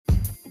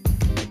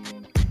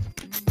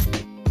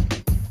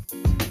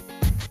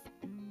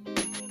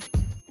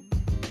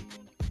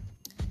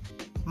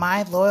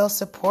my loyal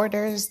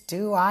supporters,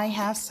 do I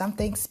have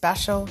something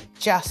special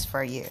just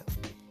for you.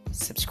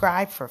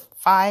 Subscribe for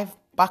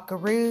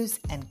 $5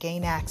 and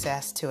gain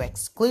access to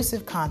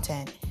exclusive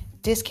content,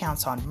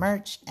 discounts on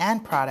merch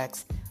and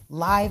products,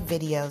 live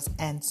videos,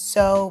 and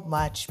so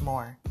much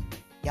more.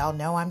 Y'all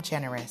know I'm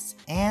generous,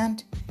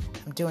 and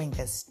I'm doing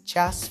this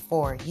just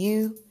for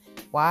you.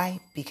 Why?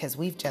 Because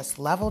we've just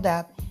leveled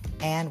up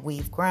and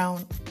we've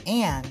grown,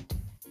 and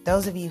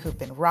those of you who've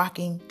been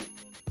rocking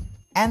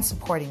and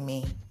supporting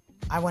me,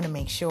 I want to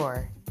make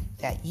sure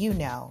that you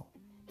know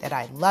that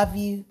I love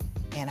you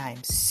and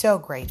I'm so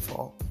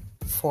grateful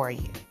for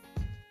you.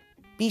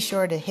 Be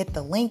sure to hit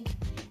the link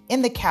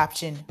in the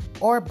caption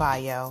or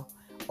bio,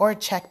 or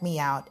check me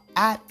out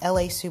at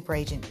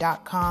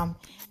laSuperAgent.com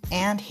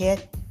and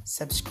hit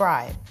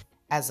subscribe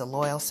as a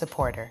loyal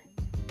supporter.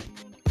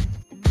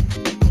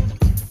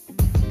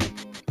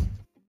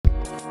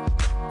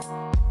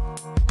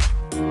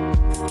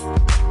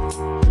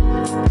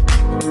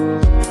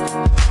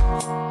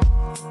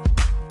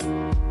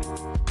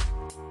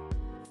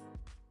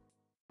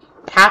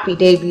 Happy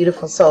day,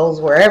 beautiful souls,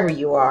 wherever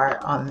you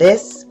are on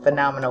this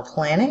phenomenal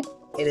planet.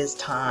 It is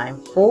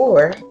time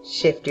for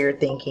Shift Your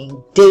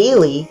Thinking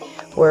Daily,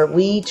 where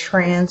we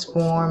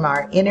transform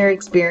our inner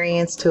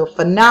experience to a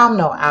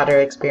phenomenal outer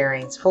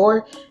experience.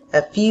 For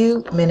a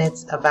few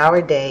minutes of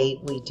our day,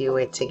 we do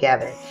it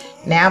together.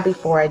 Now,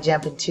 before I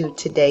jump into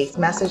today's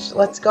message,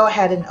 let's go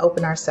ahead and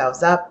open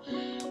ourselves up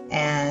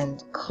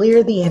and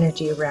clear the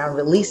energy around,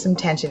 release some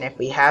tension if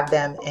we have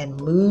them, and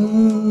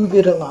move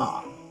it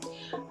along.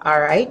 All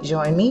right,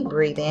 join me.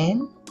 Breathe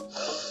in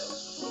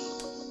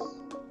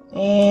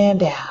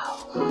and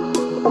out.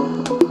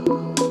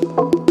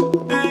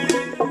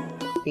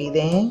 Breathe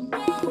in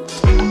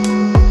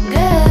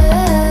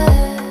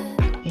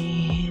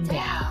and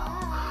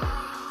out.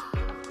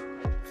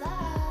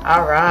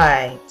 All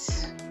right.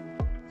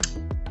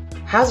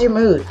 How's your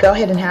mood? Go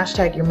ahead and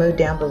hashtag your mood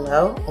down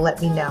below.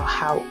 Let me know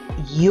how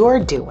you're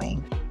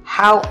doing.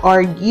 How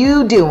are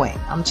you doing?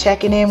 I'm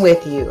checking in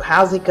with you.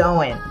 How's it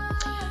going?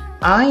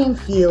 I am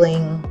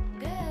feeling,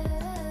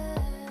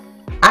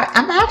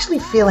 I'm actually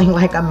feeling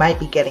like I might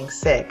be getting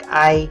sick.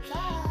 I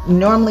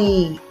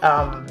normally,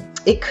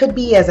 it could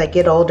be as I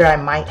get older, I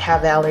might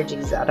have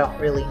allergies. I don't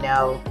really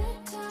know.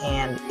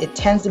 And it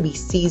tends to be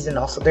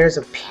seasonal. So there's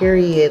a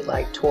period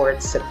like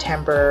towards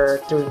September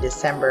through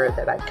December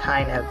that I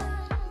kind of,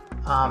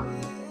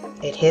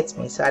 it hits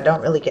me. So I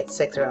don't really get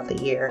sick throughout the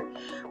year.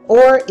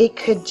 Or it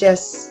could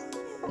just,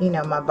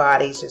 my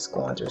body's just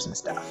going through some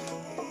stuff.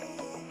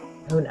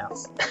 Who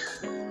knows?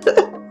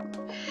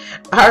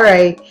 All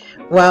right.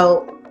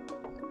 Well,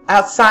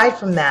 outside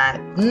from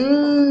that,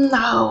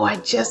 no, I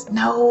just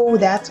know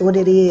that's what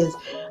it is.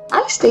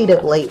 I stayed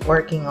up late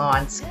working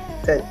on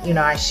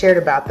I shared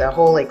about the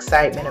whole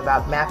excitement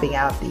about mapping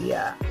out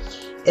the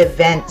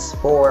events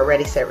for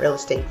Ready Set Real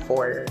Estate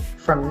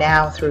from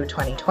now through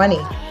 2020.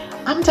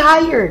 I'm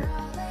tired.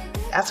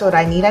 That's what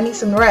I need. I need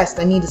some rest.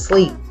 I need to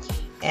sleep.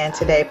 And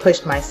today I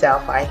pushed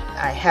myself. I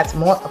had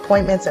some more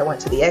appointments. I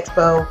went to the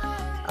expo.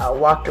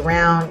 Walked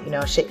around,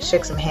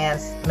 shook some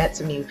hands, met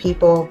some new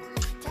people,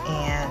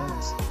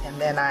 and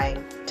then I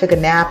took a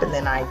nap, and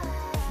then I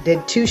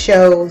did 2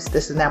 shows.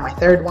 This is now my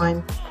 3rd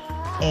one,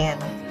 and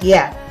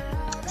yeah,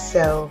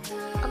 so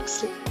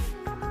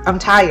I'm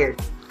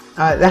tired.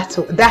 That's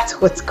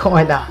what's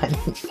going on.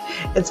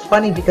 It's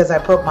funny because I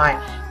put my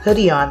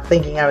hoodie on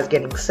thinking I was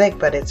getting sick,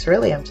 but it's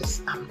really I'm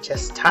just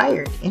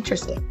tired.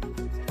 Interesting.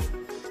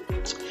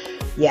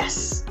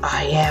 Yes,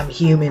 I am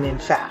human, in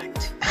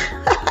fact.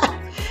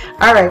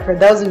 All right, for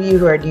those of you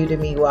who are new to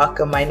me,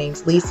 welcome. My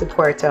name's Lisa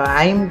Puerto.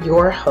 I'm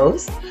your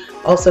host,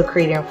 also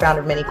creator and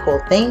founder of many cool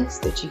things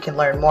that you can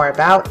learn more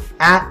about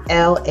at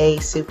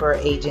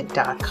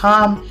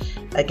laSuperAgent.com.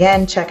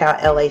 Again, check out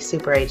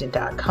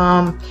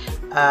laSuperAgent.com.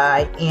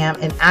 I am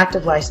an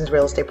active licensed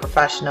real estate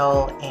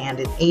professional and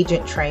an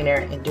agent trainer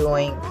and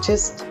doing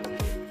just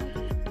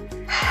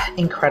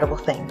incredible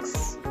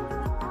things.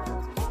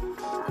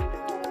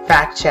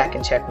 Fact check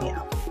and check me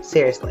out.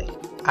 Seriously.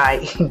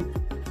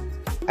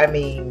 I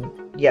mean,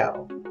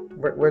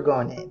 we're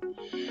going in.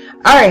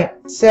 All right,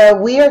 so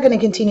we are going to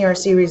continue our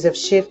series of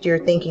Shift Your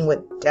Thinking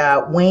with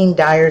Wayne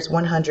Dyer's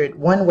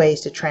 101 Ways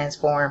to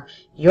Transform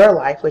Your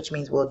Life, which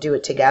means we'll do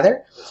it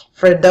together.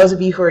 For those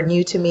of you who are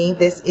new to me,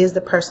 this is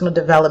the personal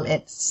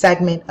development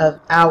segment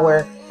of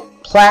our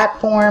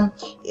platform.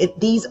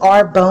 These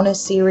are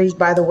bonus series,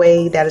 by the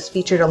way, that is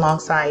featured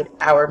alongside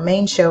our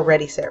main show,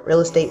 Ready Set Real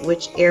Estate,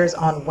 which airs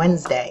on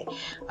Wednesday.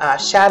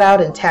 Shout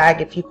out and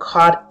tag if you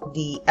caught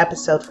the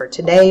episode for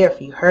today or if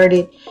you heard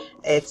it.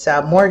 It's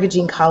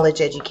mortgaging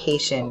college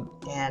education,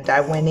 and I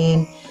went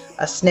in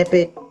a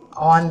snippet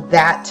on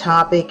that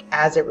topic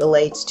as it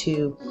relates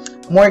to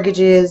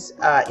mortgages,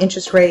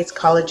 interest rates,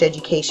 college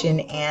education,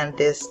 and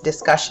this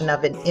discussion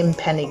of an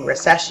impending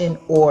recession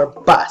or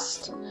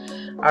bust.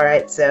 All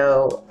right,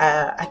 so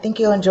I think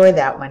you'll enjoy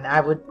that one. I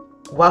would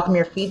welcome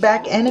your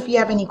feedback, and if you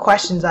have any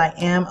questions, I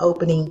am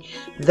opening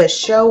the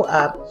show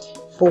up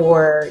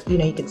for,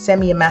 you can send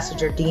me a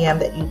message or DM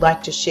that you'd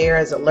like to share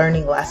as a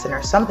learning lesson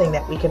or something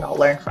that we can all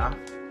learn from.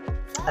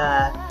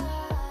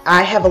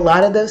 I have a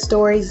lot of those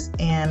stories,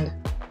 and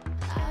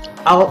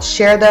I'll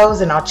share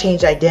those, and I'll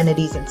change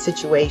identities and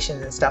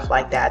situations and stuff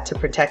like that to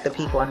protect the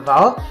people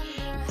involved.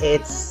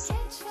 This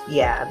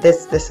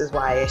is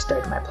why I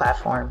started my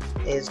platform,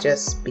 is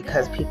just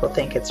because people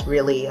think it's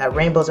really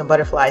rainbows and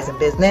butterflies in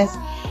business,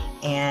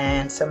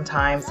 and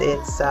sometimes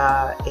it's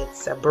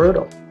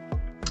brutal,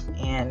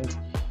 and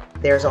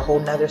there's a whole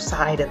nother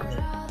side of me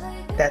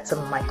that some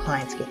of my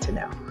clients get to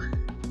know.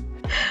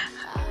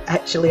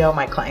 Actually, all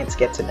my clients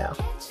get to know.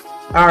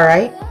 All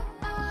right.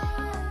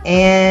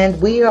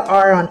 And we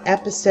are on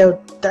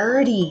episode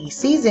 30,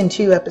 season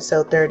 2,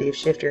 episode 30 of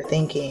Shift Your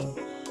Thinking.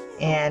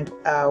 And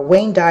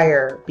Wayne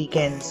Dyer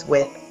begins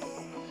with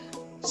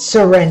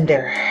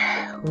surrender.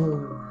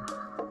 Ooh.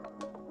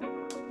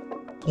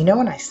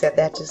 When I said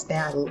that just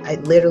now, I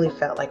literally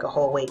felt like a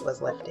whole weight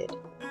was lifted.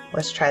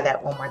 Let's try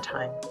that one more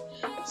time.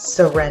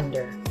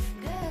 Surrender.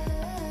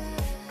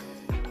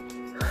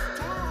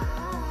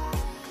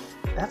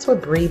 That's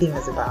what breathing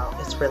is about.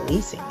 It's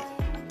releasing it.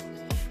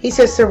 He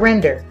says,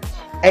 surrender.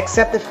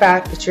 Accept the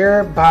fact that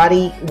your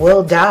body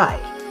will die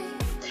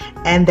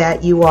and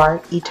that you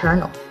are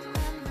eternal.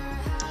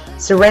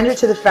 Surrender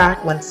to the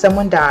fact when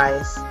someone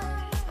dies.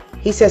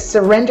 He says,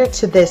 surrender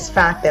to this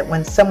fact that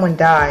when someone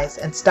dies,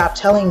 and stop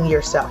telling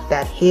yourself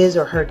that his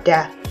or her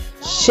death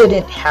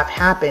shouldn't have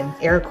happened,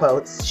 air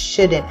quotes,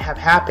 shouldn't have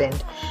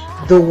happened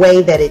the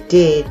way that it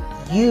did.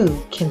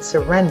 You can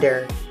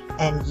surrender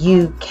and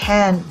you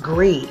can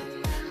grieve.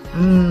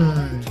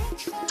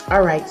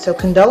 All right, so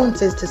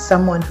condolences to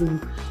someone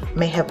who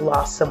may have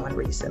lost someone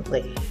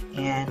recently.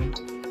 And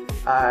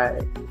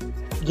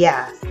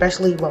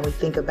especially when we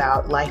think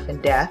about life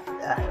and death,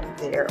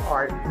 there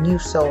are new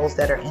souls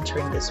that are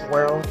entering this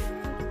world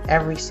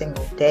every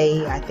single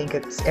day. I think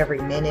it's every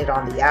minute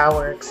on the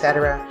hour,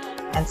 etc.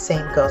 And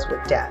same goes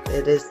with death.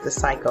 It is the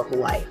cycle of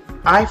life.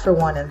 I, for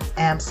one,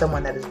 am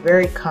someone that is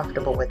very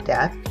comfortable with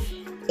death.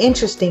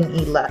 Interesting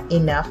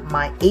enough,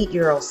 my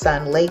 8-year-old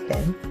son,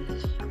 Lathan,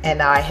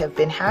 and I have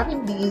been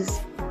having these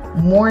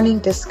morning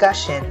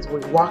discussions. We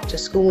walk to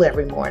school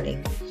every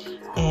morning.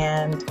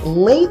 And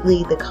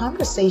lately, the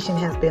conversation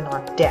has been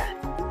on death.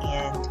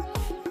 And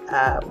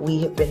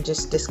we have been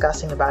just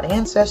discussing about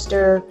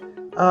ancestor,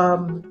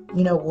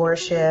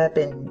 worship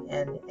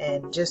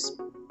and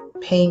just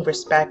paying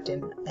respect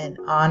and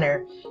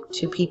honor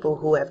to people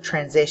who have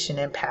transitioned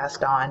and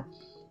passed on.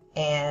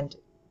 And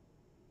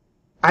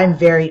I'm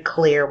very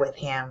clear with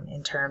him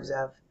in terms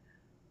of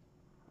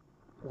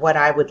what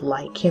I would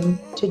like him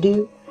to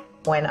do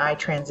when I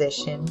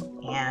transition,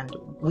 and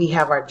we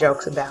have our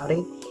jokes about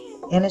it.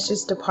 And it's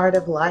just a part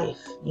of life.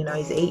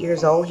 He's 8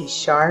 years old. He's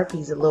sharp.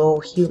 He's a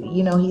little,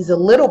 he's a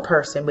little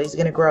person, but he's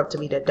going to grow up to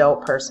be an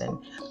adult person.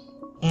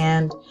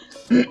 And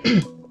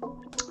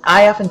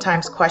I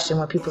oftentimes question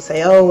when people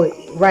say, "Oh,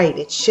 right,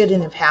 it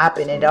shouldn't have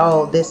happened," and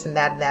 "Oh, this and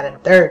that and that and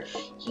third."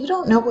 You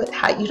don't know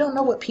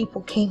what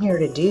people came here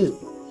to do,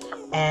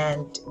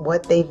 and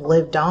what they've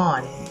lived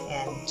on,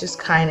 and just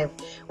kind of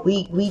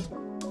we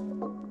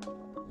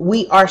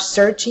are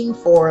searching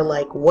for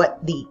like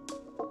what the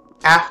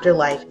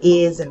afterlife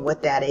is and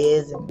what that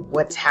is and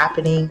what's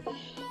happening.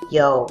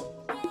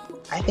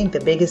 I think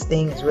the biggest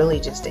thing is really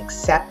just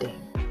accepting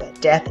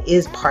that death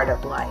is part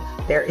of life.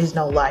 There is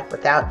no life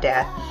without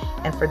death.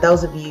 And for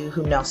those of you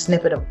who know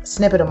snippet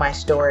of my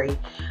story,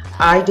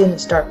 I didn't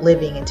start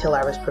living until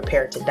I was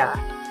prepared to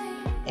die.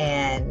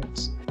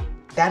 And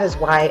that is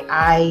why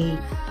I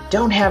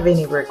don't have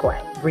any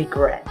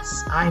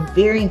regrets. I'm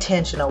very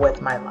intentional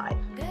with my life.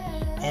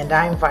 And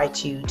I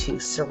invite you to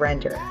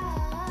surrender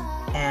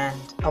and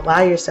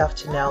allow yourself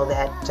to know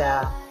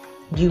that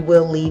you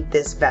will leave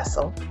this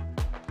vessel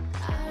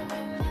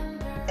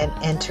and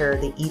enter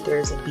the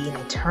ethers and be an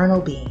eternal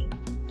being,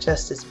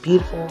 just as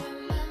beautiful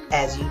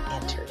as you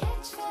entered it.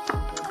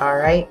 All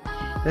right,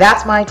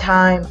 that's my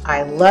time.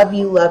 I love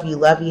you, love you,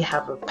 love you.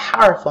 Have a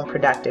powerful and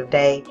productive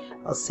day.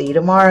 I'll see you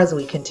tomorrow as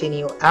we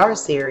continue our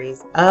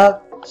series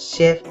of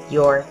Shift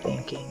Your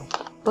Thinking.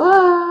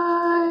 Bye.